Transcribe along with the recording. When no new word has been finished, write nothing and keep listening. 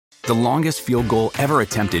The longest field goal ever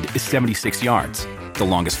attempted is 76 yards. The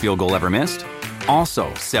longest field goal ever missed?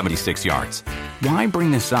 Also 76 yards. Why bring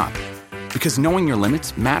this up? Because knowing your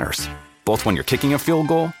limits matters, both when you're kicking a field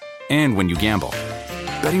goal and when you gamble.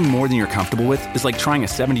 Betting more than you're comfortable with is like trying a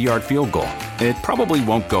 70-yard field goal. It probably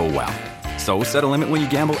won't go well. So set a limit when you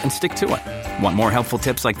gamble and stick to it. Want more helpful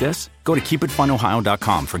tips like this? Go to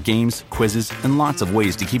keepitfunohio.com for games, quizzes, and lots of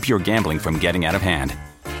ways to keep your gambling from getting out of hand.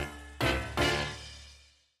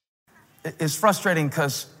 It's frustrating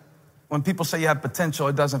because when people say you have potential,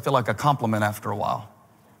 it doesn't feel like a compliment after a while.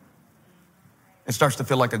 It starts to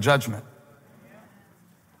feel like a judgment,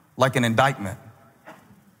 like an indictment,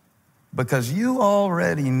 because you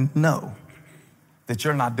already know that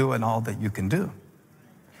you're not doing all that you can do.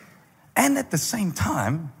 And at the same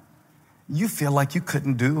time, you feel like you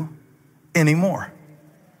couldn't do any more.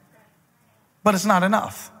 But it's not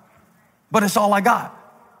enough. But it's all I got.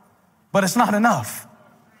 But it's not enough.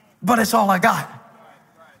 But it's all I got.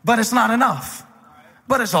 But it's not enough.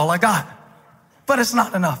 But it's all I got. But it's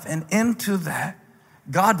not enough. And into that,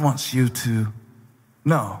 God wants you to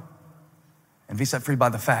know and be set free by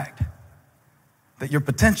the fact that your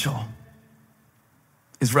potential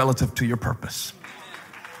is relative to your purpose.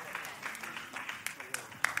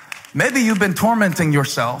 Maybe you've been tormenting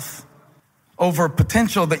yourself over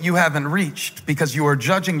potential that you haven't reached because you are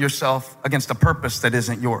judging yourself against a purpose that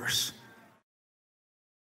isn't yours.